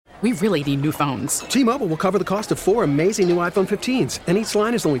We really need new phones. T-Mobile will cover the cost of 4 amazing new iPhone 15s, and each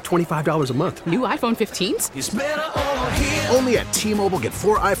line is only $25 a month. New iPhone 15s? It's better over here. Only at T-Mobile, get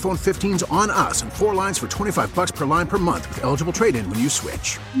 4 iPhone 15s on us and 4 lines for $25 per line per month with eligible trade-in when you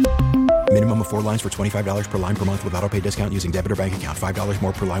switch. Minimum of 4 lines for $25 per line per month with autopay discount using debit or bank account. $5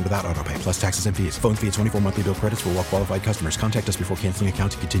 more per line without autopay, plus taxes and fees. Phone fee at 24 monthly bill credits for well-qualified customers. Contact us before canceling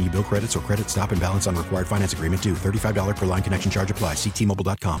account to continue bill credits or credit stop and balance on required finance agreement due. $35 per line connection charge applies. See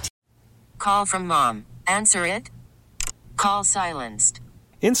T-Mobile.com. Call from mom. Answer it. Call silenced.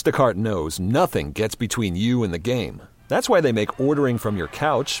 Instacart knows nothing gets between you and the game. That's why they make ordering from your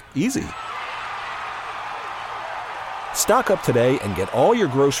couch easy. Stock up today and get all your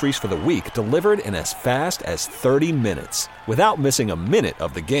groceries for the week delivered in as fast as 30 minutes without missing a minute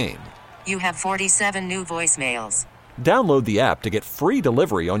of the game. You have 47 new voicemails. Download the app to get free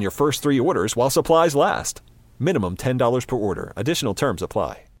delivery on your first 3 orders while supplies last. Minimum $10 per order. Additional terms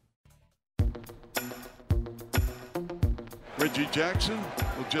apply. Reggie Jackson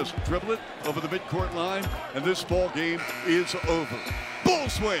will just dribble it over the midcourt line, and this ball game is over.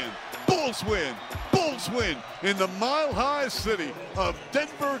 Bulls win! Bulls win! Bulls win in the mile-high city of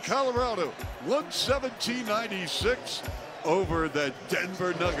Denver, Colorado. 117-96 over the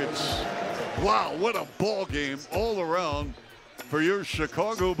Denver Nuggets. Wow, what a ball game all around for your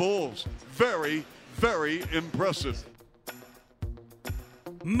Chicago Bulls. Very, very impressive.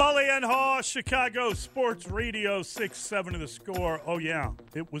 Mully and Haw, Chicago Sports Radio, 6-7 of the score. Oh, yeah,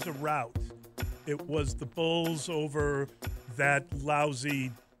 it was a rout. It was the Bulls over that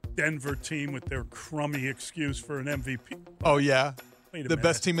lousy Denver team with their crummy excuse for an MVP. Oh, yeah? Wait a the minute.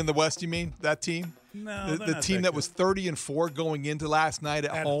 Best team in the West, you mean? That team? No, the team that was 30-4 going into last night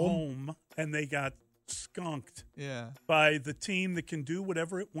at home. And they got skunked Yeah. by the team that can do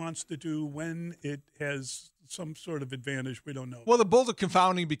whatever it wants to do when it has some sort of advantage. We don't know. Well, the Bulls are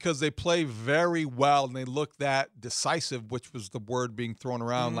confounding because they play very well and they look that decisive, which was the word being thrown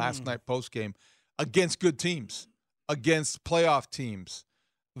around last night postgame, against good teams, against playoff teams.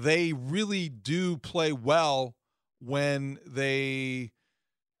 They really do play well when they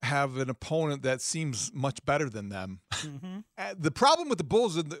have an opponent that seems much better than them. The problem with the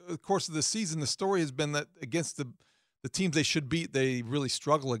Bulls in the course of the season, the story has been that against the teams they should beat, they really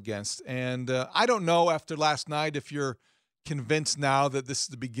struggle against. And I don't know after last night if you're convinced now that this is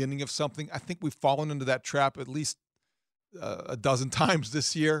the beginning of something. I think we've fallen into that trap at least a dozen times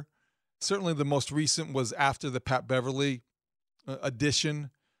this year. Certainly the most recent was after the Pat Beverly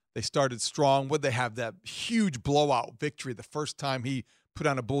addition. They started strong. Would they have that huge blowout victory the first time he put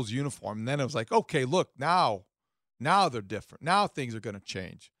on a Bulls uniform? And then it was like, okay, look, now they're different. Now things are going to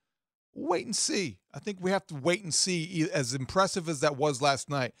change. Wait and see. I think we have to wait and see. As impressive as that was last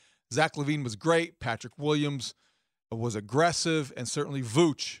night, Zach LaVine was great. Patrick Williams was aggressive, and certainly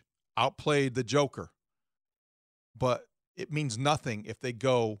Vooch outplayed the Joker. But it means nothing if they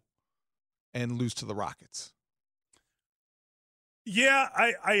go and lose to the Rockets. Yeah,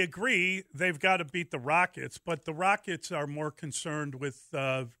 I agree. They've got to beat the Rockets, but the Rockets are more concerned with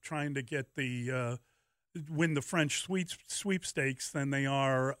trying to get win the French sweepstakes than they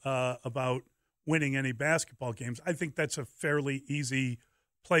are about winning any basketball games. I think that's a fairly easy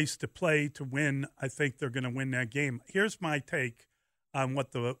place to play to win. I think they're going to win that game. Here's my take on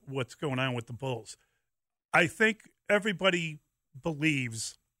what's going on with the Bulls. I think everybody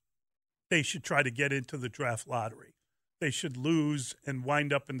believes they should try to get into the draft lottery. They should lose and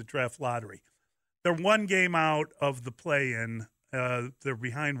wind up in the draft lottery. They're one game out of the play-in. They're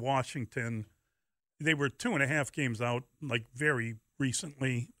behind Washington. They were 2.5 games out, like very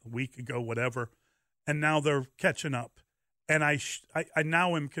recently, a week ago, whatever, and now they're catching up. And I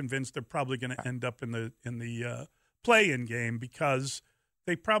now am convinced they're probably going to end up in the play-in game because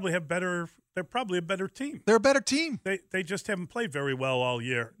they probably have better. They're probably a better team. They're a better team. They just haven't played very well all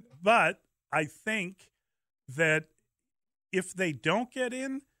year. But I think that if they don't get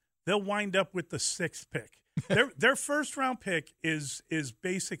in, they'll wind up with the 6th pick. Their first round pick is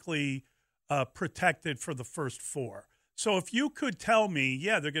basically protected for the first 4. So if you could tell me,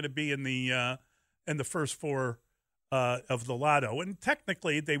 yeah, they're going to be in the first 4 of the lotto, and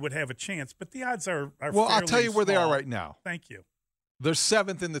technically they would have a chance, but the odds are well. I'll fairly tell you where they small. are right now. Thank you. They're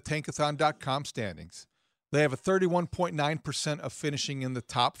 7th in the Tankathon.com standings. They have a 31.9% of finishing in the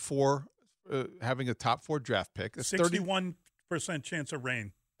top 4, having a top 4 draft pick. 61% chance of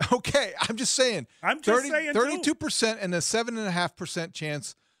rain. Okay, I'm just saying. 32% and a 7.5%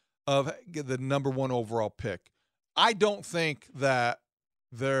 chance of the number 1 overall pick. I don't think that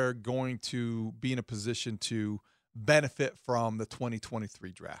they're going to be in a position to benefit from the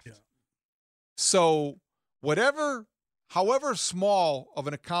 2023 draft. Yeah. So whatever however small of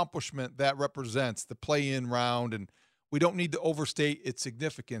an accomplishment that represents, the play-in round, and we don't need to overstate its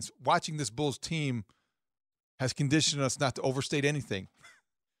significance. Watching this Bulls team has conditioned us not to overstate anything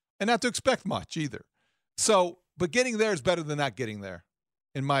and not to expect much either. So, but getting there is better than not getting there,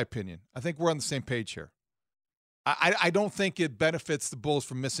 in my opinion. I think we're on the same page here. I don't think it benefits the Bulls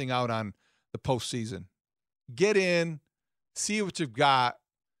from missing out on the postseason. Get in, see what you've got,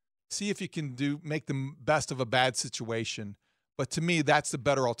 see if you can make the best of a bad situation. But to me, that's the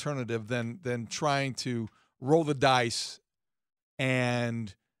better alternative than trying to roll the dice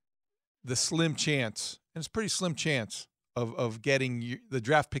and the slim chance, and it's a pretty slim chance of getting the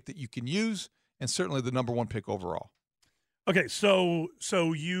draft pick that you can use, and certainly the number one pick overall. Okay, so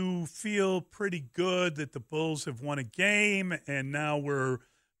you feel pretty good that the Bulls have won a game, and now we're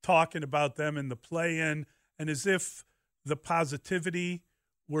talking about them in the play-in, and as if the positivity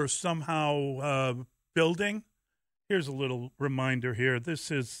were somehow building. Here's a little reminder here.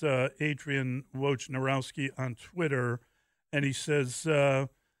 This is Adrian Wojnarowski on Twitter, and he says,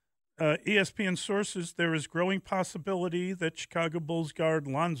 ESPN sources, there is growing possibility that Chicago Bulls guard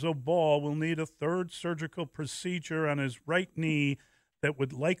Lonzo Ball will need a third surgical procedure on his right knee that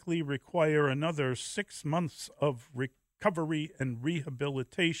would likely require another 6 months of recovery and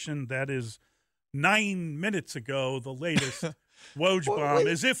rehabilitation. That is 9 minutes ago, the latest Woj bomb,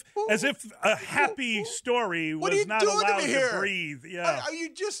 as if a happy story was not allowed to breathe. Yeah. Are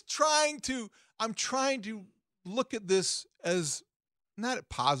you just trying to? I'm trying to look at this as not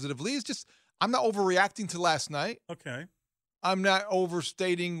positively. It's just I'm not overreacting to last night. Okay. I'm not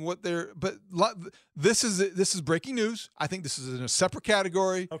overstating what they're. But this is breaking news. I think this is in a separate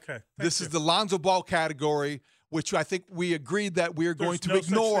category. Okay. This is the Lonzo Ball category, which I think we agreed that we are going to ignore.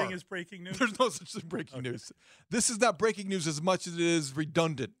 There's no such thing as breaking news? There's no such thing as breaking news. This is not breaking news as much as it is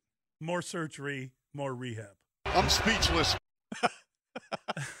redundant. More surgery, more rehab. I'm speechless.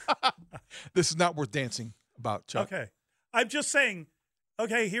 This is not worth dancing about, Chuck. Okay. I'm just saying,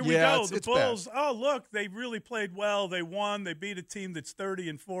 okay, here we go. The Bulls, bad. Look, they really played well. They won. They beat a team that's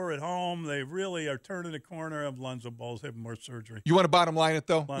 30-4 at home. They really are turning the corner. Of Lonzo Ball's having more surgery. You want to bottom line it,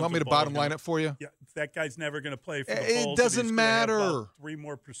 though? You want me to bottom line it for you? Yeah, that guy's never going to play for the Bulls. It doesn't matter. Have 3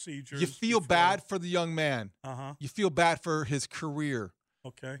 more procedures. You feel bad for the young man. Uh-huh. You feel bad for his career.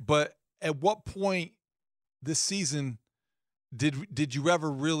 Okay. But at what point this season did you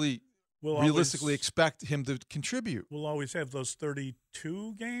ever really realistically expect him to contribute? We'll always have those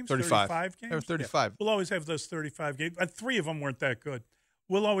 32 games? 35 games? Or 35. Yeah. We'll always have those 35 games. 3 of them weren't that good.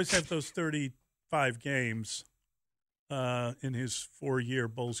 We'll always have those 35 games in his 4-year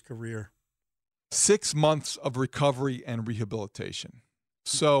Bulls career. 6 months of recovery and rehabilitation.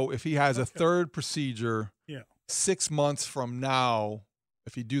 So if he has a third procedure, 6 months from now,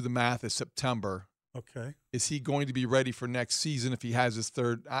 if you do the math, is September. Okay. Is he going to be ready for next season if he has his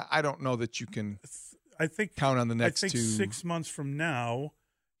third? I don't know that you can count on the next 2. I think 6 months from now,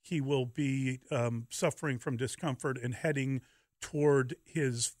 he will be suffering from discomfort and heading toward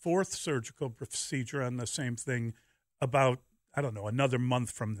his 4th surgical procedure on the same thing about, I don't know, another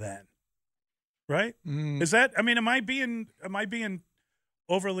month from then. Right? Is that, I mean, am I being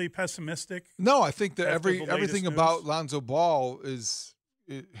overly pessimistic? No, I think that everything about Lonzo Ball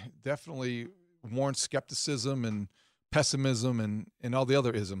definitely warrants skepticism and pessimism and all the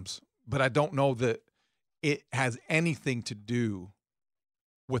other isms. But I don't know that it has anything to do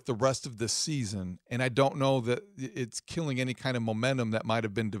with the rest of this season. And I don't know that it's killing any kind of momentum that might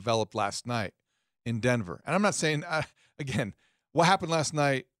have been developed last night in Denver. And I'm not saying, again, what happened last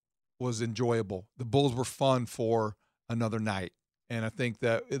night was enjoyable. The Bulls were fun for another night. And I think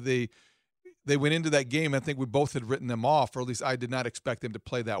that they went into that game, I think we both had written them off, or at least I did not expect them to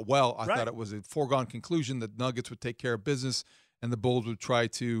play that well. I thought it was a foregone conclusion that Nuggets would take care of business and the Bulls would try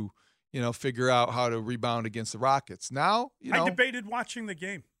to, figure out how to rebound against the Rockets. Now, I debated watching the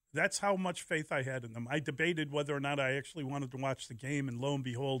game. That's how much faith I had in them. I debated whether or not I actually wanted to watch the game, and lo and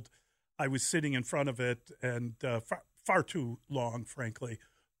behold, I was sitting in front of it and far too long, frankly.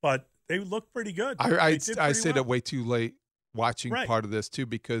 But they looked pretty good. I stayed up way too late watching part of this, too,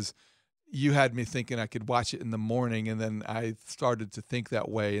 because – you had me thinking I could watch it in the morning, and then I started to think that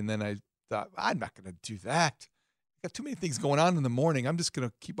way, and then I thought, I'm not going to do that. I got too many things going on in the morning. I'm just going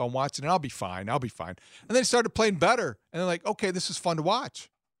to keep on watching, and I'll be fine. And then they started playing better, and they're like, okay, this is fun to watch.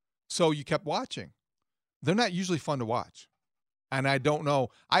 So you kept watching. They're not usually fun to watch, and I don't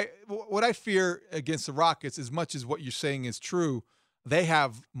know. What I fear against the Rockets, as much as what you're saying is true, they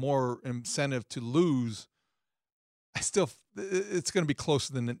have more incentive to lose. It's going to be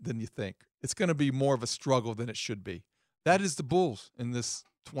closer than you think. It's going to be more of a struggle than it should be. That is the Bulls in this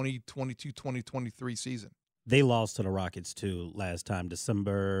 2022-2023 season. They lost to the Rockets, too, last time,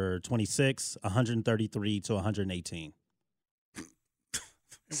 December 26, 133-118.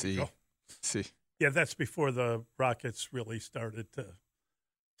 See. Yeah, that's before the Rockets really started to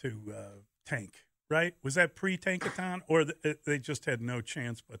tank, right? Was that pre-tankathon, or they just had no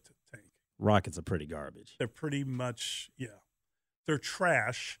chance but to tank? Rockets are pretty garbage. They're pretty much, they're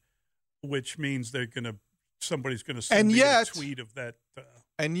trash, which means somebody's going to send me a tweet of that.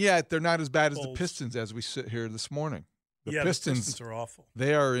 And yet they're not as bad as the Pistons as we sit here this morning. The Pistons are awful.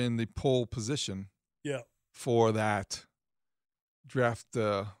 They are in the pole position for that draft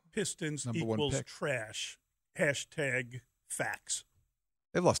Pistons number equals 1 pick. Trash. #facts.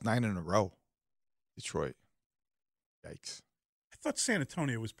 They've lost 9 in a row. Detroit. Yikes. I thought San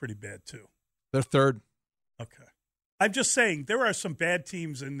Antonio was pretty bad, too. They're third. Okay. I'm just saying, there are some bad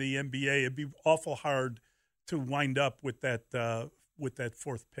teams in the NBA. It'd be awful hard to wind up with that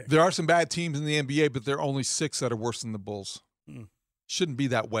 4th pick. There are some bad teams in the NBA, but there are only 6 that are worse than the Bulls. Shouldn't be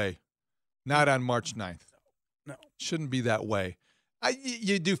that way. Not on March 9th. No. Shouldn't be that way.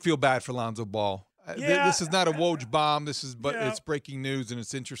 You do feel bad for Lonzo Ball. This is not a Woj bomb. It's breaking news, and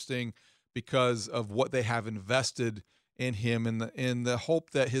it's interesting because of what they have invested in him in the hope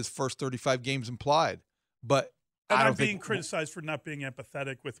that his first 35 games implied. But I'm being criticized for not being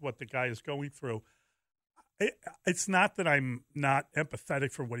empathetic with what the guy is going through. It's not that I'm not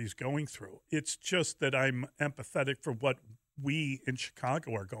empathetic for what he's going through. It's just that I'm empathetic for what we in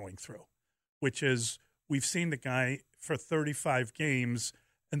Chicago are going through, which is we've seen the guy for 35 games,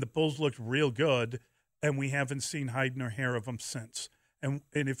 and the Bulls looked real good, and we haven't seen hide nor hair of him since. And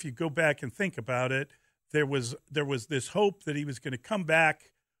if you go back and think about it, there was this hope that he was going to come back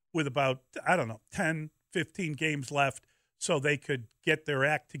with about, 10, 15 games left so they could get their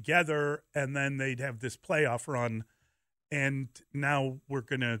act together, and then they'd have this playoff run. And now we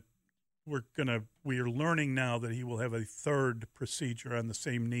are learning now that he will have a 3rd procedure on the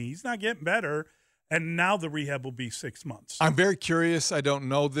same knee. He's not getting better. And now the rehab will be 6 months. I'm very curious. I don't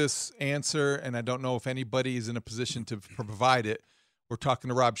know this answer, and I don't know if anybody is in a position to provide it. We're talking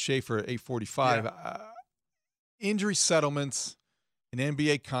to Rob Schaefer at 845. Injury settlements and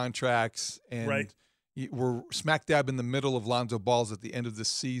NBA contracts, and we're smack dab in the middle of Lonzo Ball's at the end of this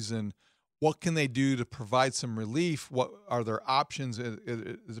season. What can they do to provide some relief? What are their options as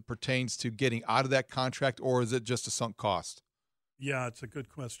it pertains to getting out of that contract, or is it just a sunk cost? Yeah, it's a good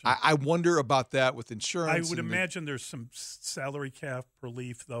question. I wonder about that with insurance. I would imagine there's some salary cap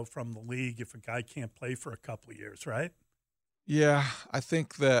relief, though, from the league if a guy can't play for a couple of years, right? Yeah, I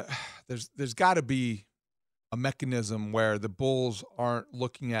think that there's got to be a mechanism where the Bulls aren't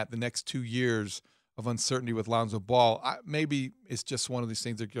looking at the next 2 years of uncertainty with Lonzo Ball. Maybe it's just one of these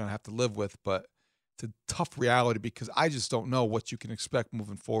things they're going to have to live with, but it's a tough reality because I just don't know what you can expect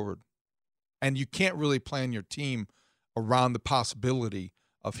moving forward. And you can't really plan your team around the possibility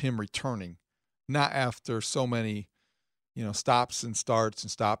of him returning, not after so many, stops and starts.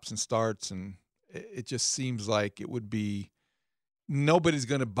 And it just seems like it would be nobody's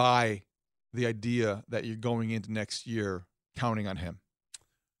going to buy the idea that you're going into next year counting on him.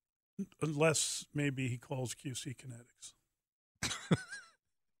 Unless maybe he calls QC Kinetics.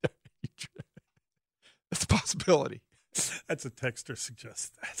 That's a possibility. That's a texter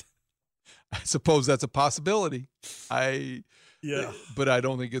suggests that. I suppose that's a possibility. But I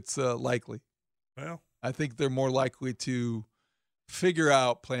don't think it's likely. Well, I think they're more likely to figure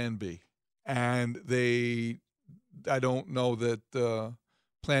out Plan B, and I don't know that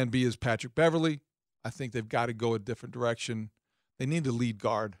Plan B is Patrick Beverley. I think they've got to go a different direction. They need a lead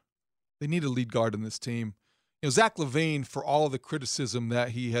guard. They need a lead guard in this team. Zach LaVine, for all of the criticism that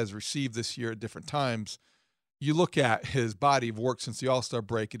he has received this year at different times, you look at his body of work since the All-Star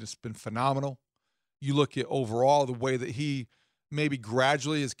break, and it's been phenomenal. You look at overall the way that he maybe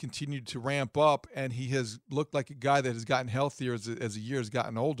gradually has continued to ramp up, and he has looked like a guy that has gotten healthier as the year has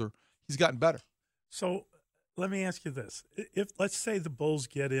gotten older. He's gotten better. So let me ask you this. If let's say the Bulls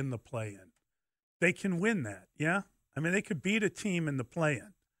get in the play-in, they can win that, yeah? I mean, they could beat a team in the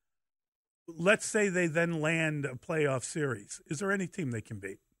play-in. Let's say they then land a playoff series. Is there any team they can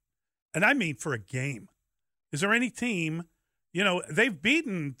beat? And I mean for a game. Is there any team, they've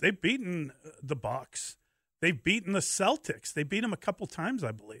beaten the Bucks. They've beaten the Celtics. They beat them a couple times,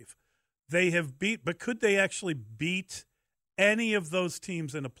 I believe. But could they actually beat any of those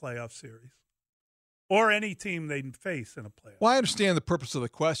teams in a playoff series? Or any team they face in a playoff? Well, I understand the purpose of the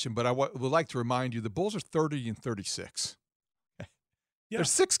question, but I would like to remind you the Bulls are 30-36. Yeah. They're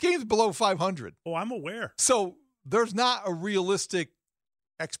 6 games below 500. Oh, I'm aware. So there's not a realistic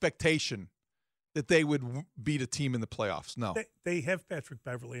expectation that they would beat a team in the playoffs. No. They have Patrick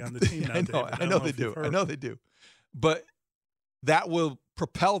Beverly on the team now, David. I know they do. I know they do. But that will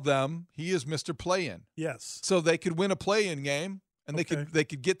propel them. He is Mr. Play-In. Yes. So they could win a play-in game, and they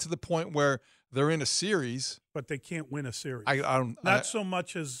could get to the point where they're in a series. But they can't win a series. Not so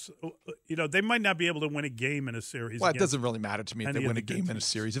much as, they might not be able to win a game in a series. Well, it doesn't really matter to me if they win a game in a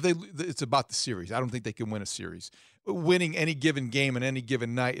series. It's about the series. I don't think they can win a series. Winning any given game on any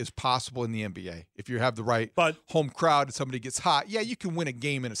given night is possible in the NBA. If you have the right home crowd and somebody gets hot, you can win a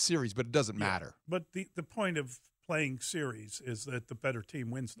game in a series, but it doesn't matter. But the point of playing series is that the better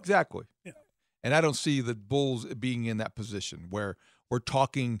team wins them. Exactly. Yeah. And I don't see the Bulls being in that position where we're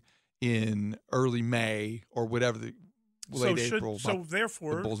talking in early May or whatever, late April. So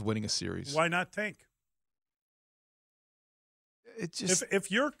therefore, the Bulls winning a series. Why not tank? It just, if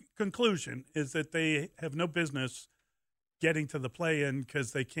your conclusion is that they have no business getting to the play-in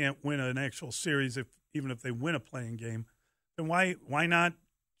because they can't win an actual series, even if they win a play-in game, then why not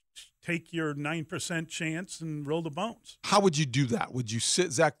take your 9% chance and roll the bones? How would you do that? Would you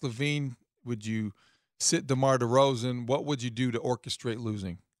sit Zach LaVine? Would you sit DeMar DeRozan? What would you do to orchestrate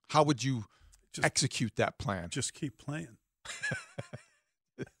losing? How would you execute that plan? Just keep playing.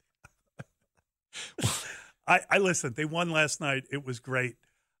 I listen. They won last night. It was great.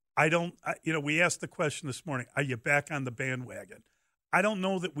 We asked the question this morning, are you back on the bandwagon? I don't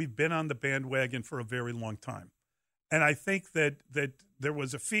know that we've been on the bandwagon for a very long time. And I think that there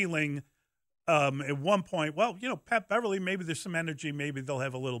was a feeling at one point, Pat Beverly, maybe there's some energy, maybe they'll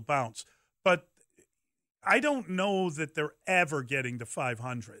have a little bounce. But I don't know that they're ever getting to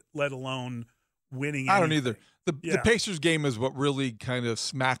 500, let alone winning anything. I don't either. The Pacers game is what really kind of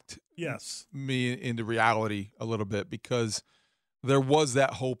smacked me into reality a little bit, because there was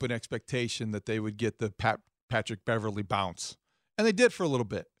that hope and expectation that they would get the Patrick Beverly bounce. And they did for a little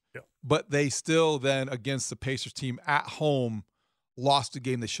bit. Yeah. But they still then, against the Pacers team at home, lost a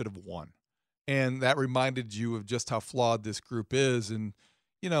game they should have won. And that reminded you of just how flawed this group is. And,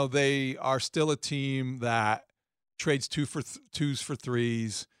 they are still a team that trades twos for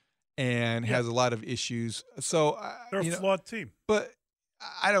threes and has a lot of issues. So they're a flawed team. But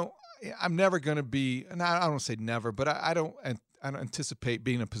I'm never going to be, and I don't say never, but I don't anticipate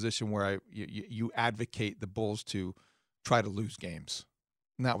being in a position where you advocate the Bulls to try to lose games.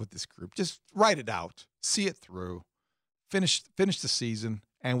 Not with this group. Just write it out. See it through. Finish the season,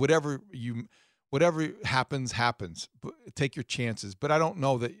 and whatever happens. But take your chances. But I don't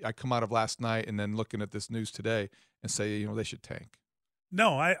know that I come out of last night and then looking at this news today and say, they should tank.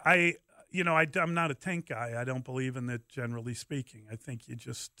 No, I'm not a tank guy. I don't believe in that, generally speaking. I think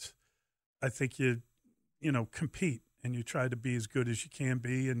you compete and you try to be as good as you can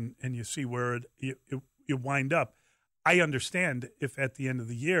be, and you see where you wind up. I understand if at the end of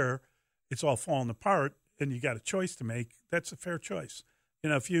the year it's all falling apart and you got a choice to make, that's a fair choice.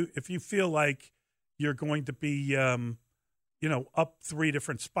 If you feel like you're going to be up 3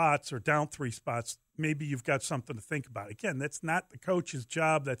 different spots or down 3 spots, maybe you've got something to think about. Again, that's not the coach's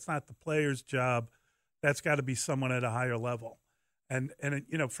job. That's not the player's job. That's got to be someone at a higher level. And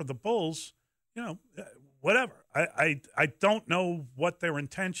for the Bulls, whatever. I don't know what their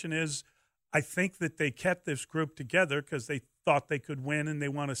intention is. I think that they kept this group together because they thought they could win and they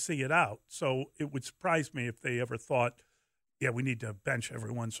want to see it out. So it would surprise me if they ever thought, we need to bench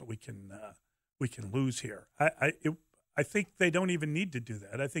everyone so we can lose here. I think they don't even need to do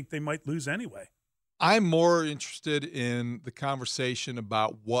that. I think they might lose anyway. I'm more interested in the conversation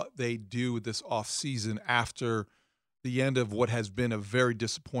about what they do this offseason after the end of what has been a very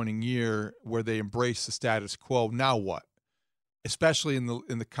disappointing year, where they embrace the status quo. Now what? Especially in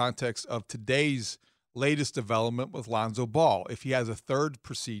the context of today's latest development with Lonzo Ball. If he has a third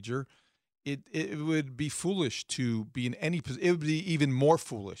procedure, it would be foolish to be in any position. It would be even more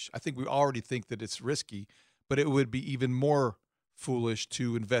foolish. I think we already think that it's risky, but it would be even more foolish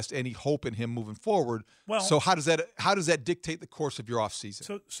to invest any hope in him moving forward. Well, so how does that dictate the course of your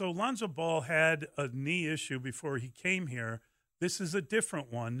offseason? So Lonzo Ball had a knee issue before he came here. This is a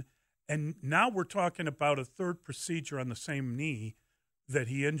different one. And now we're talking about a third procedure on the same knee that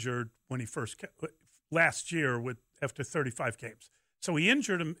he injured when he last year after 35 games. So he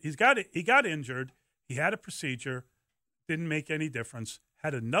injured him. He got injured. He had a procedure, didn't make any difference.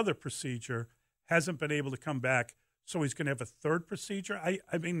 Had another procedure, hasn't been able to come back. So he's going to have a third procedure.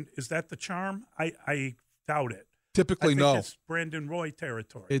 I mean, is that the charm? I doubt it. Typically, no. It's Brandon Roy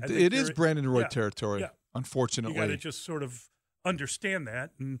territory. It is Brandon Roy territory. Unfortunately, you got to just sort of understand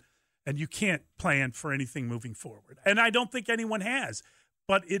that and you can't plan for anything moving forward. And I don't think anyone has.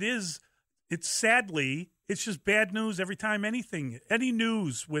 But it is it's sadly, it's just bad news every time any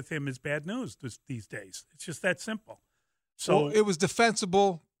news with him is bad news these days. It's just that simple. So it was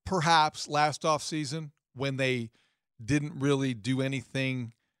defensible, perhaps, last offseason when they didn't really do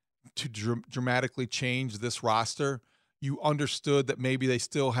anything to dramatically change this roster. You understood that maybe they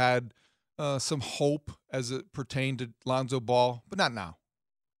still had some hope as it pertained to Lonzo Ball, but not now.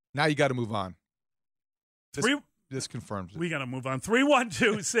 Now you got to move on. This confirms it. We got to move on.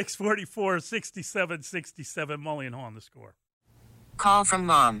 312-644-6767. Mully and Haw on the score. Call from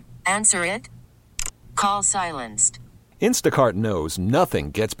mom. Answer it. Call silenced. Instacart knows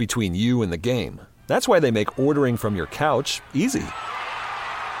nothing gets between you and the game. That's why they make ordering from your couch easy.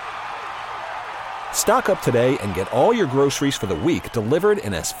 Stock up today and get all your groceries for the week delivered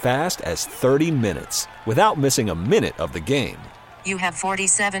in as fast as 30 minutes without missing a minute of the game. You have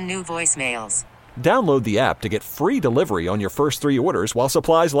 47 new voicemails. Download the app to get free delivery on your first 3 orders while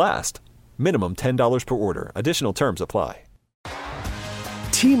supplies last. Minimum $10 per order. Additional terms apply.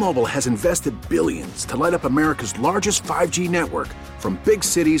 T-Mobile has invested billions to light up America's largest 5G network, from big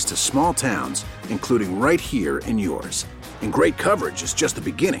cities to small towns, including right here in yours. And great coverage is just the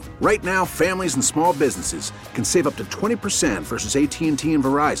beginning. Right now, families and small businesses can save up to 20% versus AT&T and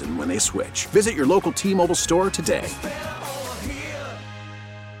Verizon when they switch. Visit your local T-Mobile store today.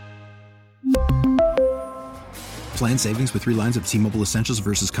 Plan savings with 3 lines of T-Mobile Essentials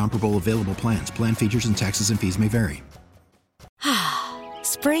versus comparable available plans. Plan features and taxes and fees may vary.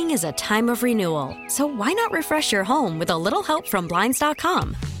 Spring is a time of renewal, so why not refresh your home with a little help from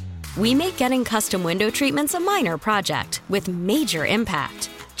Blinds.com? We make getting custom window treatments a minor project with major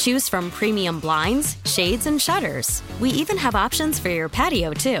impact. Choose from premium blinds, shades, and shutters. We even have options for your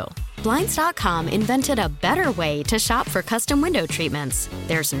patio, too. Blinds.com invented a better way to shop for custom window treatments.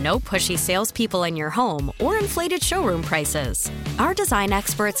 There's no pushy salespeople in your home or inflated showroom prices. Our design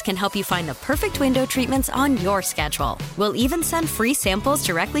experts can help you find the perfect window treatments on your schedule. We'll even send free samples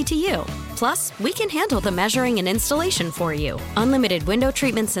directly to you. Plus, we can handle the measuring and installation for you. Unlimited window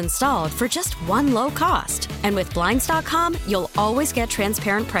treatments installed for just one low cost. And with Blinds.com, you'll always get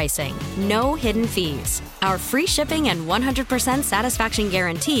transparent pricing. No hidden fees. Our free shipping and 100% satisfaction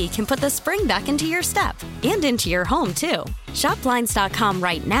guarantee can put the spring back into your step and into your home, too. Shop Blinds.com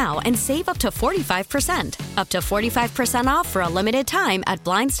right now and save up to 45%. Up to 45% off for a limited time at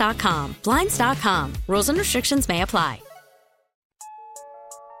Blinds.com. Blinds.com. Rules and restrictions may apply.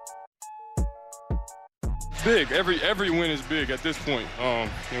 Big. Every win is big at this point. And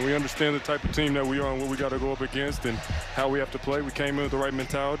we understand the type of team that we are and what we got to go up against and how we have to play. We came in with the right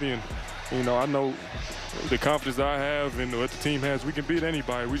mentality, and I know the confidence that I have and what the team has. We can beat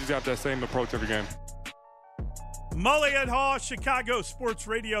anybody. We just have that same approach every game. Mully and Haw, Chicago Sports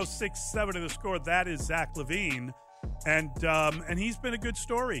Radio 6-7 to the score. That is Zach LaVine, and he's been a good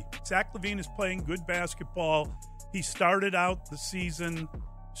story. Zach LaVine is playing good basketball. He started out the season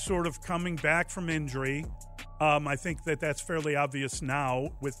sort of coming back from injury. I think that's fairly obvious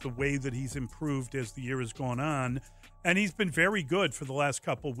now with the way that he's improved as the year has gone on. And he's been very good for the last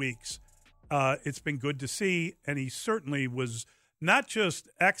couple weeks. It's been good to see, and he certainly was not just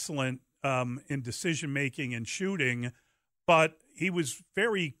excellent in decision-making and shooting, but he was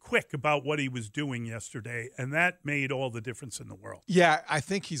very quick about what he was doing yesterday, and that made all the difference in the world. Yeah, I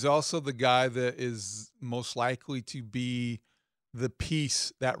think he's also the guy that is most likely to be the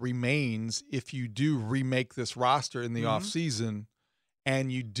piece that remains if you do remake this roster in the offseason and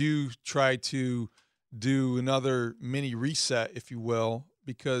you do try to do another mini reset, if you will,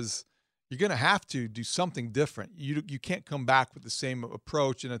 because you're going to have to do something different. You can't come back with the same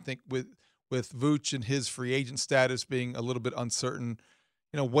approach. And I think with Vooch and his free agent status being a little bit uncertain,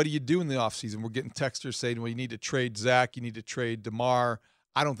 what do you do in the offseason? We're getting texters saying, well, you need to trade Zach, you need to trade DeMar.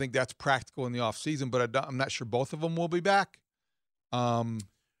 I don't think that's practical in the offseason, but I'm not sure both of them will be back.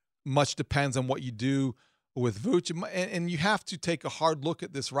 Much depends on what you do with Vooch. And you have to take a hard look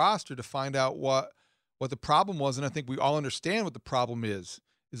at this roster to find out what the problem was. And I think we all understand what the problem is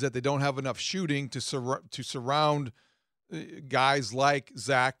that they don't have enough shooting to surround guys like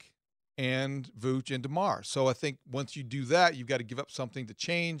Zach and Vooch and DeMar. So I think once you do that, you've got to give up something to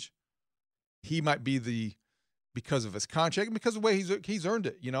change. He might be because of his contract and because of the way he's earned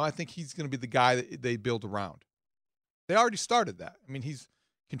it. I think he's going to be the guy that they build around. They already started that. I mean, he's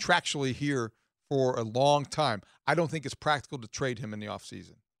contractually here for a long time. I don't think it's practical to trade him in the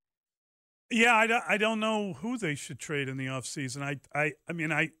offseason. Yeah, I don't know who they should trade in the offseason. I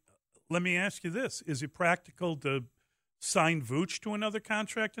mean, let me ask you this. Is it practical to sign Vooch to another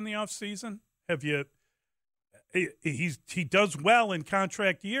contract in the offseason? Have you he does well in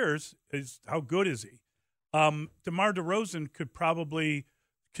contract years. How good is he? DeMar DeRozan could probably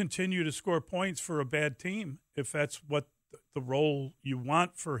continue to score points for a bad team if that's what the role you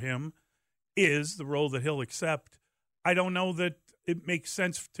want for him is, the role that he'll accept. I don't know that it makes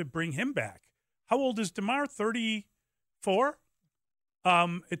sense to bring him back. How old is DeMar? 34?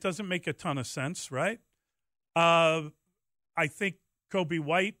 It doesn't make a ton of sense, right? I think Kobe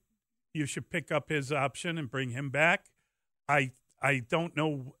White, you should pick up his option and bring him back. I don't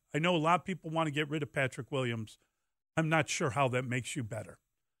know. I know a lot of people want to get rid of Patrick Williams. I'm not sure how that makes you better.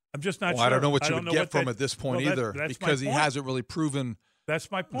 I'm just not sure. I don't know what you would get from him at this point either, because he hasn't really proven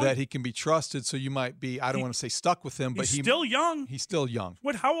that's my point. That he can be trusted. So you might be, I don't want to say stuck with him, but he's still young. He's still young.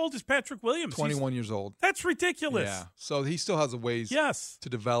 How old is Patrick Williams? 21 years old. That's ridiculous. Yeah. So he still has a ways to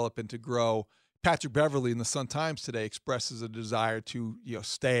develop and to grow. Patrick Beverley in the Sun-Times today expresses a desire to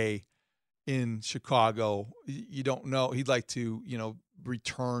stay in Chicago. You don't know. He'd like to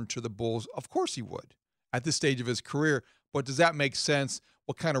return to the Bulls. Of course he would at this stage of his career. But does that make sense?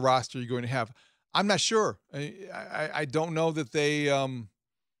 What kind of roster are you going to have? I'm not sure. I don't know that they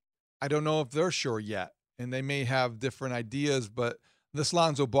I don't know if they're sure yet. And they may have different ideas. But this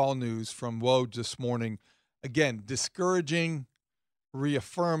Lonzo Ball news from Woj this morning, again, discouraging,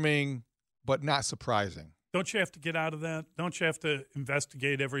 reaffirming, but not surprising. Don't you have to get out of that? Don't you have to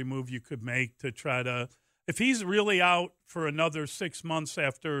investigate every move you could make to try to – if he's really out for another 6 months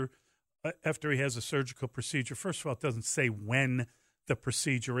after he has a surgical procedure, first of all, it doesn't say when the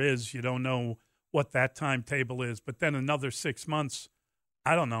procedure is. You don't know what that timetable is. But then another 6 months,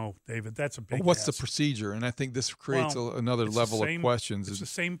 I don't know, David. That's a big Well, what's ask. the procedure? And I think this creates another level of questions. It's the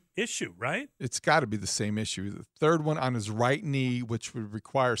same issue, right? It's got to be the same issue. The third one on his right knee, which would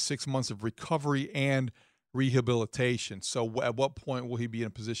require 6 months of recovery and rehabilitation. So at what point will he be in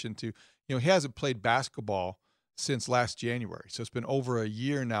a position to, he hasn't played basketball since last January. So it's been over a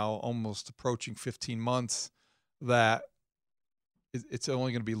year now, almost approaching 15 months, that it's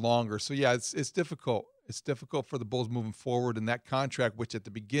only going to be longer. So, yeah, it's difficult. It's difficult for the Bulls moving forward. And that contract, which at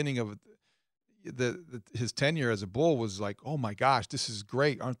the beginning of his tenure as a Bull was like, oh, my gosh, this is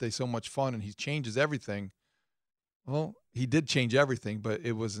great. Aren't they so much fun? And he changes everything. Well, he did change everything, but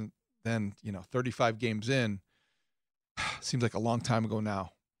it wasn't then, 35 games in. Seems like a long time ago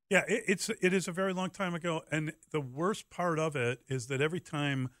now. Yeah, it is a very long time ago. And the worst part of it is that every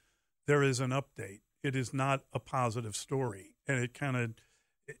time there is an update, it is not a positive story. And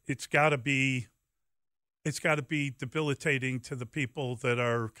it's got to be debilitating to the people that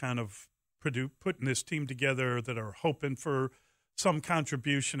are kind of putting this team together, that are hoping for some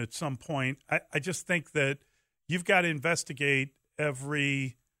contribution at some point. I just think that you've got to investigate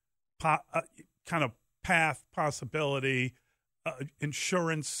every kind of path, possibility,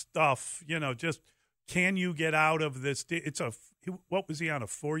 insurance stuff. Just can you get out of this? What was he on, a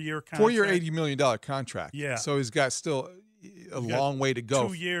 4-year contract? 4-year, $80 million contract. Yeah. So he's got still a long way to go.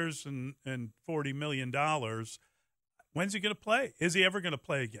 2 years and $40 million. When's he going to play? Is he ever going to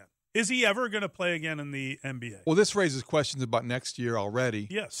play again? Is he ever going to play again in the NBA? Well, this raises questions about next year already.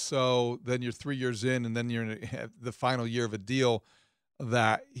 Yes. So then you're 3 years in, and then you're in the final year of a deal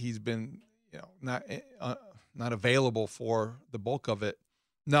that he's been, not available for the bulk of it.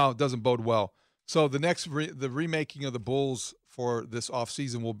 No, it doesn't bode well. So the next the remaking of the Bulls for this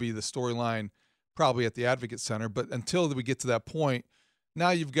offseason will be the storyline probably at the Advocate Center. But until we get to that point, now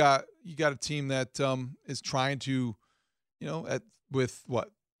you got a team that is trying to, with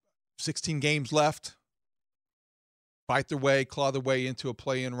 16 games left, fight their way, claw their way into a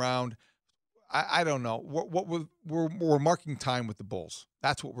play-in round. I don't know. We're marking time with the Bulls.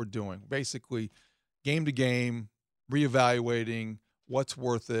 That's what we're doing. Basically, game to game, reevaluating what's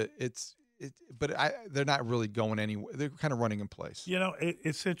worth it. But they're not really going anywhere. They're kind of running in place.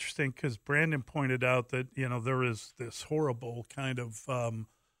 It's interesting because Brandon pointed out that, there is this horrible kind of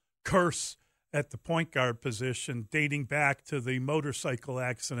curse at the point guard position dating back to the motorcycle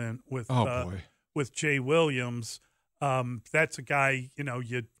accident with Jay Williams. That's a guy,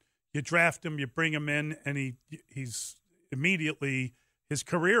 you draft him, you bring him in, and he's immediately his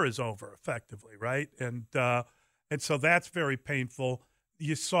career is over effectively, right? And so that's very painful.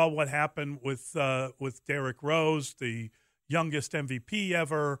 You saw what happened with Derrick Rose, the youngest MVP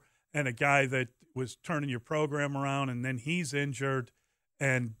ever, and a guy that was turning your program around, and then he's injured,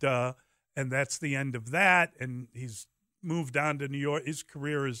 and that's the end of that. And he's moved on to New York. His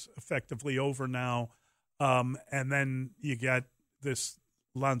career is effectively over now. And then you got this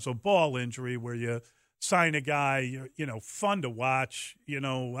Lonzo Ball injury where you sign a guy, fun to watch,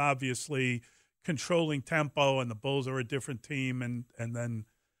 obviously controlling tempo, and the Bulls are a different team, and then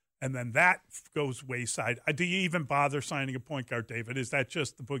that goes wayside. Do you even bother signing a point guard, David? Is that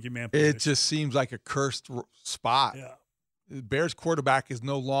just the boogeyman position? It just seems like a cursed spot. Yeah. The Bears quarterback is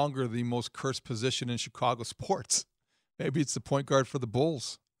no longer the most cursed position in Chicago sports. Maybe it's the point guard for the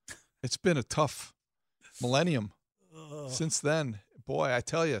Bulls. It's been a tough millennium since then. Boy, I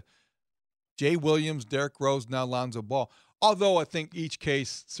tell you, Jay Williams, Derrick Rose, now Lonzo Ball. Although I think each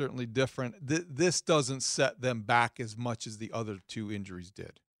case certainly different, this doesn't set them back as much as the other two injuries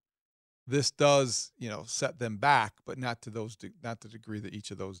did. This does, set them back, but not to the degree that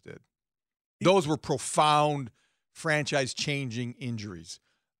each of those did. Those were profound, franchise-changing injuries.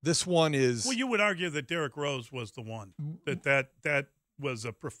 This one is. Well, you would argue that Derrick Rose was the one that was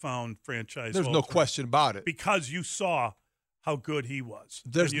a profound franchise. There's no question about it because you saw how good he was.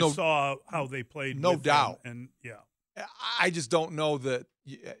 You saw how they played. No doubt, and yeah. I just don't know that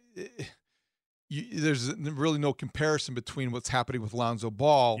there's really no comparison between what's happening with Lonzo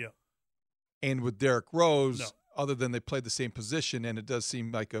Ball and with Derrick Rose, other than they played the same position, and it does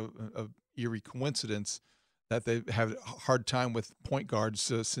seem like a eerie coincidence that they've had a hard time with point guards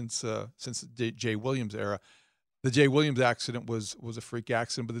since the Jay Williams era. The Jay Williams accident was a freak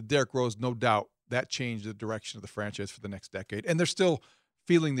accident, but the Derrick Rose, no doubt, that changed the direction of the franchise for the next decade, and they're still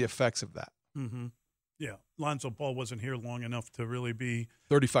feeling the effects of that. Mm-hmm. Yeah, Lonzo Ball wasn't here long enough to really be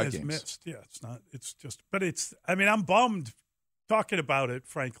 35 games. Missed. Yeah, it's not. It's just, but it's. I mean, I'm bummed talking about it,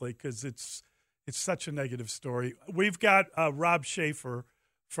 frankly, because it's such a negative story. We've got Rob Schaefer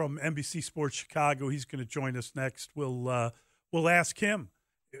from NBC Sports Chicago. He's going to join us next. We'll ask him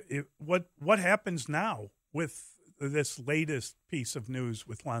what happens now with this latest piece of news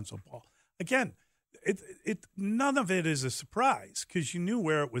with Lonzo Ball. Again, none of it is a surprise because you knew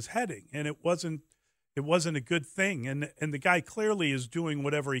where it was heading, and it wasn't a good thing. And the guy clearly is doing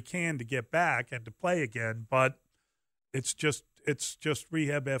whatever he can to get back and to play again, but it's just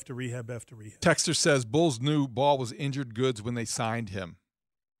rehab after rehab after rehab. Texter says Bulls knew Ball was injured goods when they signed him.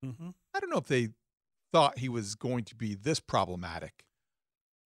 Mm-hmm. I don't know if they thought he was going to be this problematic.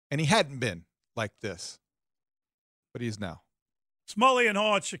 And he hadn't been like this, but he is now. Smully and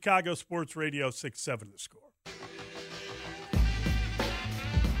Hall at Chicago Sports Radio 6-7 The Score.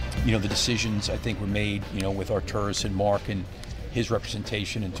 The decisions I think were made, with Arturas and Mark and his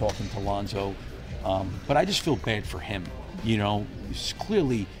representation and talking to Lonzo. But I just feel bad for him.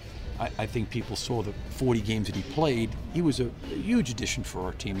 Clearly, I think people saw the 40 games that he played. He was a huge addition for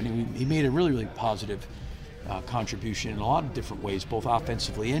our team, and he made a really, really positive contribution in a lot of different ways, both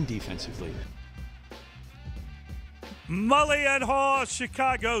offensively and defensively. Mully and Haw,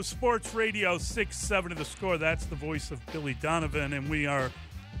 Chicago Sports Radio 6-7 The Score. That's the voice of Billy Donovan, and we are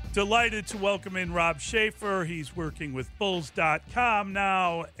delighted to welcome in Rob Schaefer. He's working with Bulls.com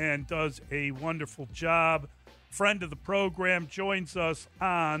now and does a wonderful job. Friend of the program, joins us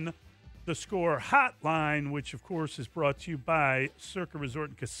on the Score Hotline, which, of course, is brought to you by Circa Resort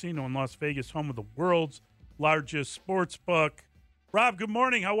and Casino in Las Vegas, home of the world's largest sports book. Rob, good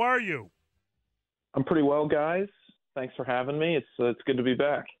morning. How are you? I'm pretty well, guys. Thanks for having me. It's good to be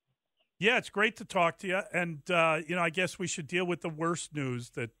back. Yeah, it's great to talk to you. And, I guess we should deal with the worst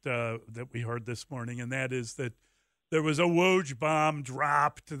news that we heard this morning, and that is that there was a Woj bomb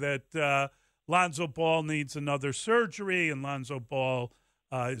dropped that Lonzo Ball needs another surgery, and Lonzo Ball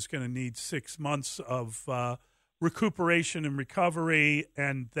is going to need 6 months of recuperation and recovery,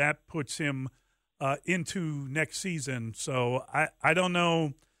 and that puts him into next season. So I don't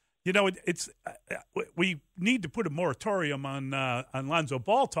know. We need to put a moratorium on Lonzo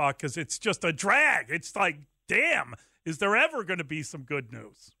Ball talk because it's just a drag. It's like, damn, is there ever going to be some good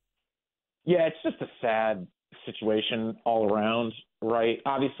news? Yeah, it's just a sad situation all around, right?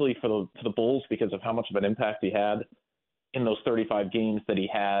 Obviously for the Bulls because of how much of an impact he had in those 35 games that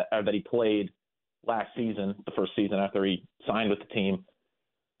he played last season, the first season after he signed with the team.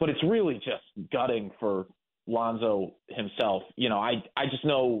 But it's really just gutting for Lonzo himself. I just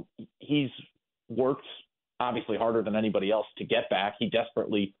know he's worked obviously harder than anybody else to get back. He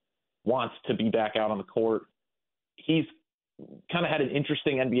desperately wants to be back out on the court. He's kind of had an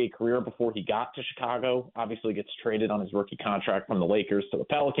interesting NBA career before he got to Chicago. Obviously gets traded on his rookie contract from the Lakers to the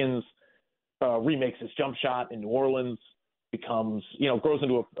Pelicans, remakes his jump shot in New Orleans, becomes, grows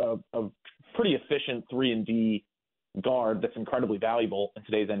into a pretty efficient 3-and-D guard that's incredibly valuable in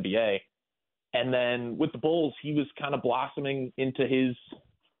today's NBA. And then with the Bulls, he was kind of blossoming into his,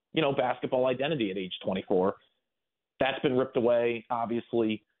 basketball identity at age 24. That's been ripped away,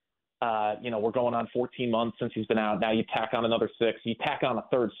 obviously. We're going on 14 months since he's been out. Now you tack on another 6. You tack on a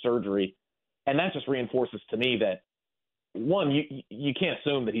third surgery. And that just reinforces to me that, one, you can't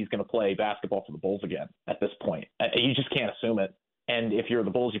assume that he's going to play basketball for the Bulls again at this point. You just can't assume it. And if you're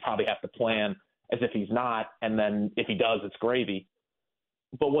the Bulls, you probably have to plan as if he's not. And then if he does, it's gravy.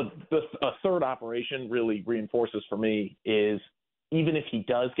 But what a third operation really reinforces for me is even if he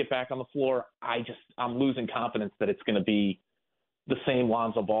does get back on the floor, I'm losing confidence that it's going to be the same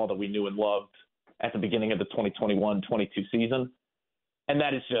Lonzo Ball that we knew and loved at the beginning of the 2021-22 season. And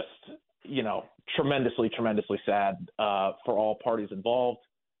that is just, tremendously, tremendously sad for all parties involved.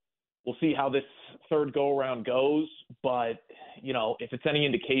 We'll see how this third go-around goes, but, if it's any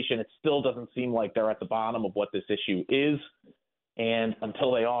indication, it still doesn't seem like they're at the bottom of what this issue is. And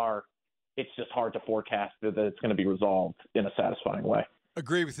until they are, it's just hard to forecast that it's going to be resolved in a satisfying way.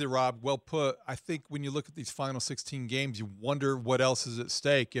 Agree with you, Rob. Well put. I think when you look at these final 16 games, you wonder what else is at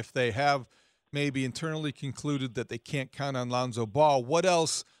stake. If they have maybe internally concluded that they can't count on Lonzo Ball, what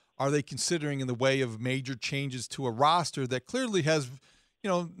else are they considering in the way of major changes to a roster that clearly has,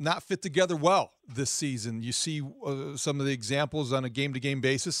 not fit together well this season? You see some of the examples on a game-to-game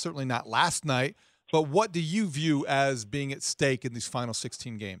basis, certainly not last night, but what do you view as being at stake in these final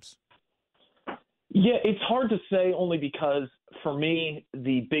 16 games? Yeah, it's hard to say only because for me,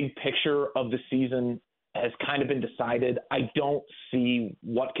 the big picture of the season has kind of been decided. I don't see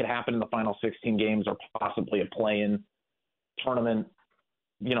what could happen in the final 16 games or possibly a play-in tournament,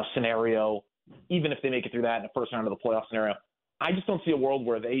 scenario, even if they make it through that in the first round of the playoff scenario. I just don't see a world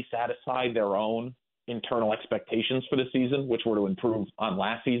where they satisfy their own internal expectations for the season, which were to improve on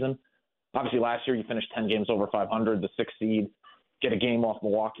last season. Obviously, last year you finished 10 games over 500, the 6th seed, get a game off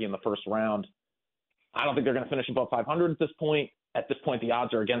Milwaukee in the first round. I don't think they're going to finish above 500 at this point. At this point, the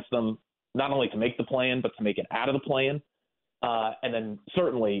odds are against them, not only to make the play-in, but to make it out of the play-in. And then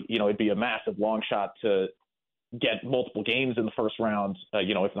certainly, it'd be a massive long shot to get multiple games in the first round,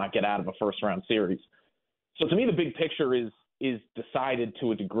 if not get out of a first-round series. So to me, the big picture is decided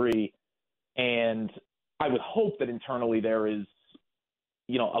to a degree, and I would hope that internally there is,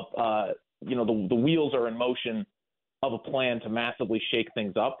 the wheels are in motion of a plan to massively shake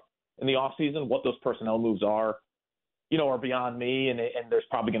things up in the offseason. What those personnel moves are beyond me, and there's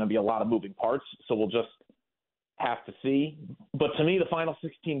probably going to be a lot of moving parts, so we'll just have to see. But to me, the final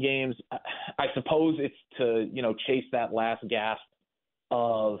 16 games, I suppose it's to, chase that last gasp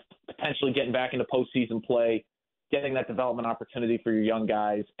of potentially getting back into postseason play, getting that development opportunity for your young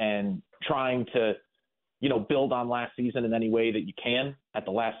guys, and trying to, build on last season in any way that you can at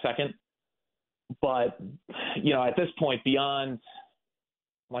the last second. But, at this point, beyond,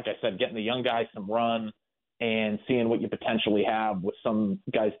 like I said, getting the young guys some run and seeing what you potentially have with some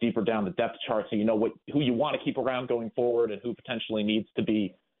guys deeper down the depth chart, so who you want to keep around going forward and who potentially needs to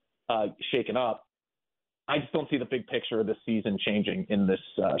be shaken up. I just don't see the big picture of this season changing in this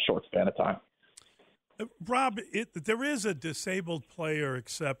short span of time. Rob, there is a disabled player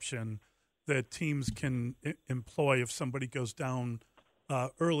exception that teams can employ if somebody goes down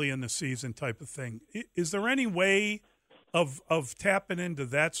early in the season type of thing. Is there any way of tapping into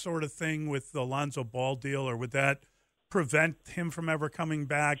that sort of thing with the Lonzo Ball deal, or would that prevent him from ever coming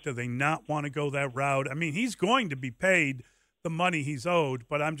back? Do they not want to go that route? I mean, he's going to be paid the money he's owed,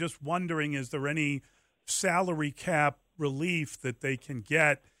 but I'm just wondering, is there any salary cap relief that they can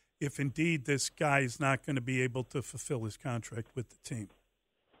get if indeed this guy is not going to be able to fulfill his contract with the team?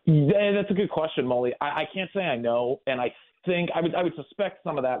 Yeah, that's a good question, Molly. I can't say I know, and I think I would suspect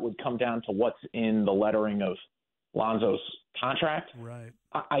some of that would come down to what's in the lettering of Lonzo's contract. Right.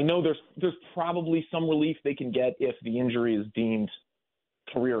 I know there's probably some relief they can get if the injury is deemed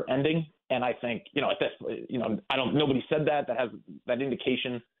career ending, and I think at this nobody said that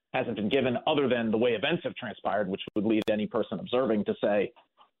indication hasn't been given other than the way events have transpired, which would lead any person observing to say,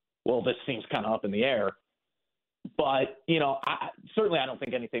 well, this seems kind of up in the air. But, certainly I don't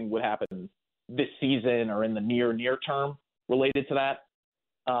think anything would happen this season or in the near term related to that.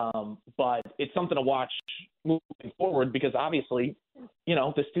 But it's something to watch moving forward because obviously,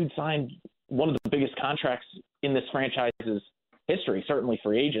 this dude signed one of the biggest contracts in this franchise's history, certainly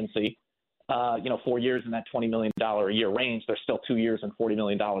free agency. 4 years in that $20 million a year range. There's still 2 years and $40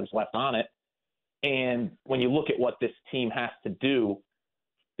 million left on it. And when you look at what this team has to do,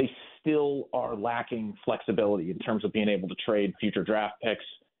 they still are lacking flexibility in terms of being able to trade future draft picks,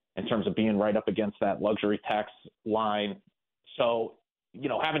 in terms of being right up against that luxury tax line. So,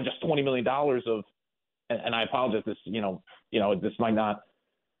 having just $20 million of, and I apologize, this might not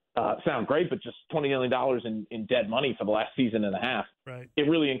sound great, but just $20 million in dead money for the last season and a half, right, it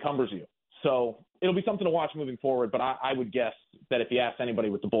really encumbers you. So it'll be something to watch moving forward. But I would guess that if you ask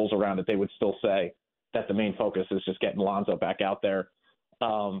anybody with the Bulls around it, they would still say that the main focus is just getting Lonzo back out there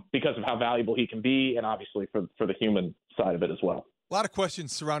because of how valuable he can be, and obviously for the human side of it as well. A lot of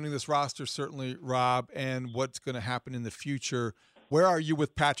questions surrounding this roster, certainly, Rob, and what's going to happen in the future. Where are you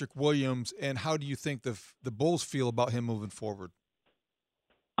with Patrick Williams, and how do you think the Bulls feel about him moving forward?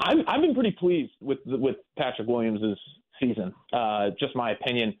 I've been pretty pleased with Patrick Williams' season. Just my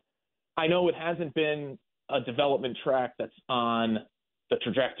opinion. I know it hasn't been a development track that's on the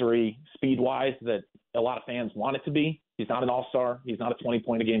trajectory speed-wise that a lot of fans want it to be. He's not an all-star. He's not a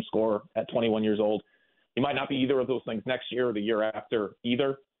 20-point-a-game scorer at 21 years old. He might not be either of those things next year or the year after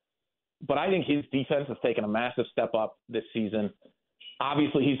either. But I think his defense has taken a massive step up this season.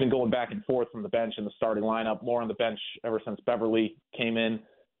 Obviously, he's been going back and forth from the bench and the starting lineup, more on the bench ever since Beverly came in.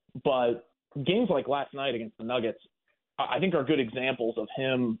 But games like last night against the Nuggets, I think are good examples of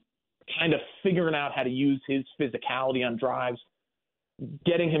him kind of figuring out how to use his physicality on drives,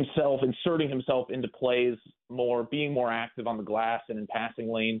 inserting himself into plays more, being more active on the glass and in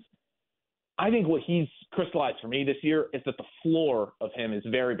passing lanes. I think what he's crystallized for me this year is that the floor of him is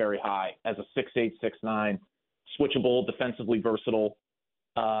very, very high as a 6'8", 6'9", switchable, defensively versatile,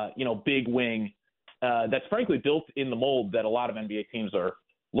 big wing that's frankly built in the mold that a lot of NBA teams are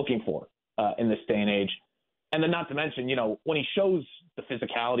looking for in this day and age. And then not to mention, when he shows the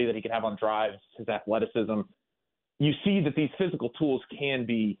physicality that he can have on drives, his athleticism, you see that these physical tools can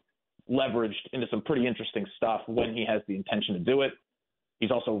be leveraged into some pretty interesting stuff when he has the intention to do it.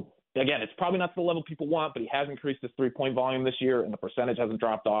 He's also, again, it's probably not the level people want, but he has increased his three-point volume this year, and the percentage hasn't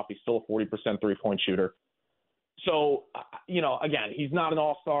dropped off. He's still a 40% three-point shooter. So, again, he's not an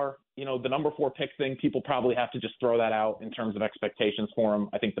all-star. The number 4 pick thing, people probably have to just throw that out in terms of expectations for him.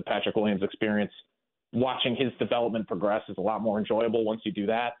 I think the Patrick Williams experience, watching his development progress, is a lot more enjoyable once you do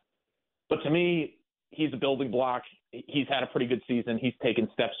that. But to me, he's a building block. He's had a pretty good season. He's taken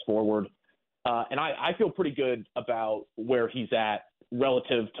steps forward. And I feel pretty good about where he's at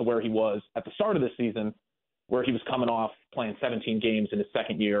relative to where he was at the start of the season, where he was coming off playing 17 games in his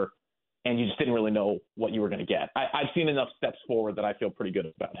second year, and you just didn't really know what you were going to get. I've seen enough steps forward that I feel pretty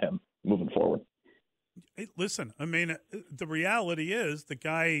good about him moving forward. Hey, listen, the reality is the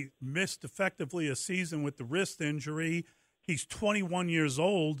guy missed effectively a season with the wrist injury. He's 21 years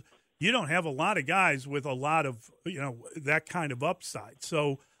old. You don't have a lot of guys with a lot of, that kind of upside.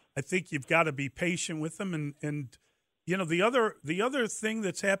 So I think you've got to be patient with them. And the other thing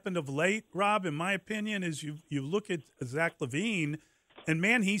that's happened of late, Rob, in my opinion, is you look at Zach LaVine, and,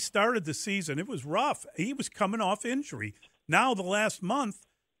 man, he started the season. It was rough. He was coming off injury. Now the last month,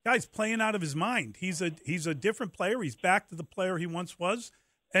 guy's playing out of his mind. He's a different player. He's back to the player he once was,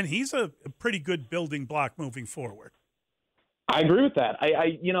 and he's a pretty good building block moving forward. I agree with that.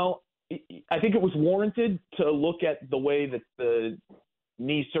 I think it was warranted to look at the way that the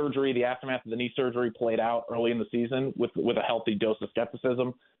knee surgery, the aftermath of the knee surgery played out early in the season with a healthy dose of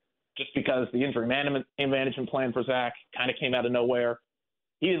skepticism, just because the injury management plan for Zach kind of came out of nowhere.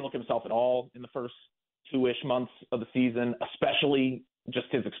 He didn't look himself at all in the first 2-ish months of the season, especially just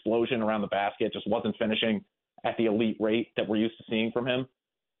his explosion around the basket, just wasn't finishing at the elite rate that we're used to seeing from him.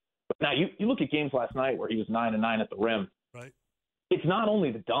 But now you look at games last night where he was 9-9 at the rim. Right. It's not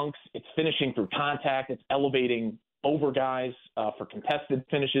only the dunks, it's finishing through contact, it's elevating over guys for contested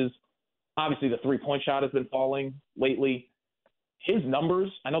finishes. Obviously, the three-point shot has been falling lately. His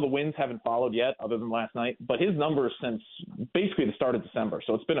numbers, I know the wins haven't followed yet other than last night, but his numbers since basically the start of December,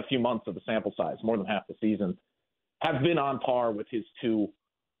 so it's been a few months of the sample size, more than half the season, have been on par with his 2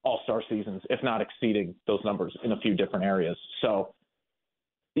 all-star seasons, if not exceeding those numbers in a few different areas. So,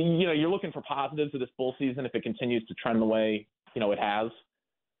 you're looking for positives of this Bull season if it continues to trend the way, it has.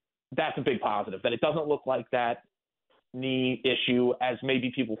 That's a big positive, that it doesn't look like that knee issue, as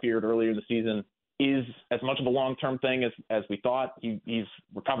maybe people feared earlier in the season, is as much of a long-term thing as we thought. He's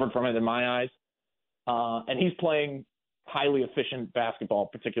recovered from it in my eyes. And he's playing highly efficient basketball,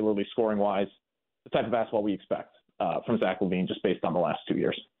 particularly scoring-wise, the type of basketball we expect from Zach LaVine just based on the last 2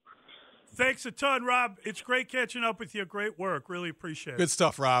 years. Thanks a ton, Rob. It's great catching up with you. Great work. Really appreciate it. Good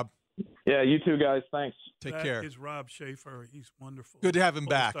stuff, Rob. Yeah, you too, guys. Thanks. Take care. That is Rob Schaefer. He's wonderful. Good to have him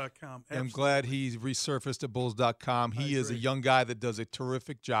back. Bulls.com. I'm glad he's resurfaced at Bulls.com. He is a young guy that does a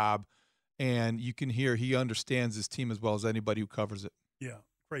terrific job, and you can hear he understands his team as well as anybody who covers it. Yeah,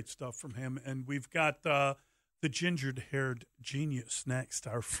 great stuff from him. And we've got the ginger-haired genius next,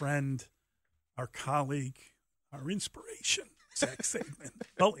 our friend, our colleague, our inspiration, Zach Zaidman.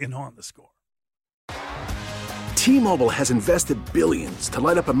 Well, in On the Score. T-Mobile has invested billions to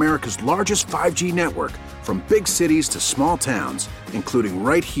light up America's largest 5G network, from big cities to small towns, including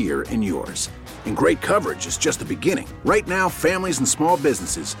right here in yours. And great coverage is just the beginning. Right now, families and small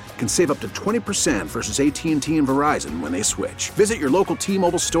businesses can save up to 20% versus AT&T and Verizon when they switch. Visit your local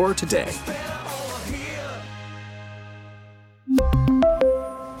T-Mobile store today.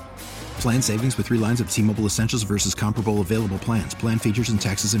 Plan savings with 3 lines of T-Mobile Essentials versus comparable available plans. Plan features and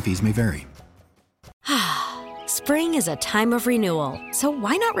taxes and fees may vary. Spring is a time of renewal, so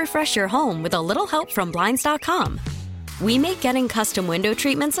why not refresh your home with a little help from Blinds.com? We make getting custom window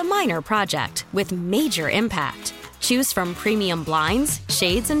treatments a minor project with major impact. Choose from premium blinds,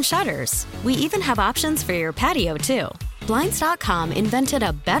 shades, and shutters. We even have options for your patio, too. Blinds.com invented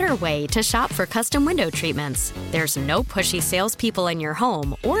a better way to shop for custom window treatments. There's no pushy salespeople in your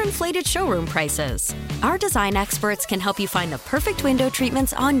home or inflated showroom prices. Our design experts can help you find the perfect window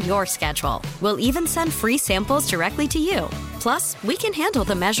treatments on your schedule. We'll even send free samples directly to you. Plus, we can handle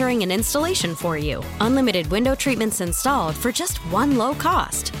the measuring and installation for you. Unlimited window treatments installed for just one low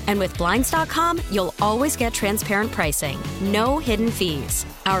cost. And with Blinds.com, you'll always get transparent pricing. No hidden fees.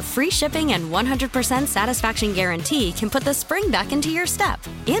 Our free shipping and 100% satisfaction guarantee can put the spring back into your step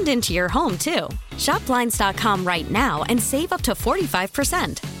and into your home, too. Shop Blinds.com right now and save up to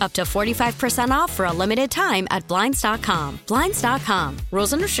 45%. Up to 45% off for a limited time at Blinds.com. Blinds.com.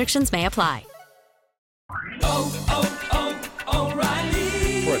 Rules and restrictions may apply.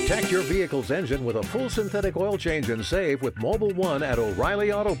 O'Reilly. Protect your vehicle's engine with a full synthetic oil change and save with Mobil 1 at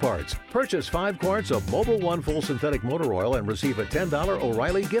O'Reilly Auto Parts. Purchase 5 quarts of Mobil 1 full synthetic motor oil and receive a $10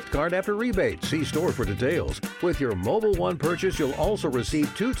 O'Reilly gift card after rebate. See store for details. With your Mobil 1 purchase, you'll also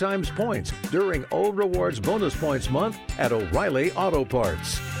receive 2 times points during O Rewards Bonus Points Month at O'Reilly Auto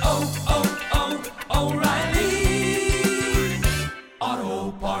Parts.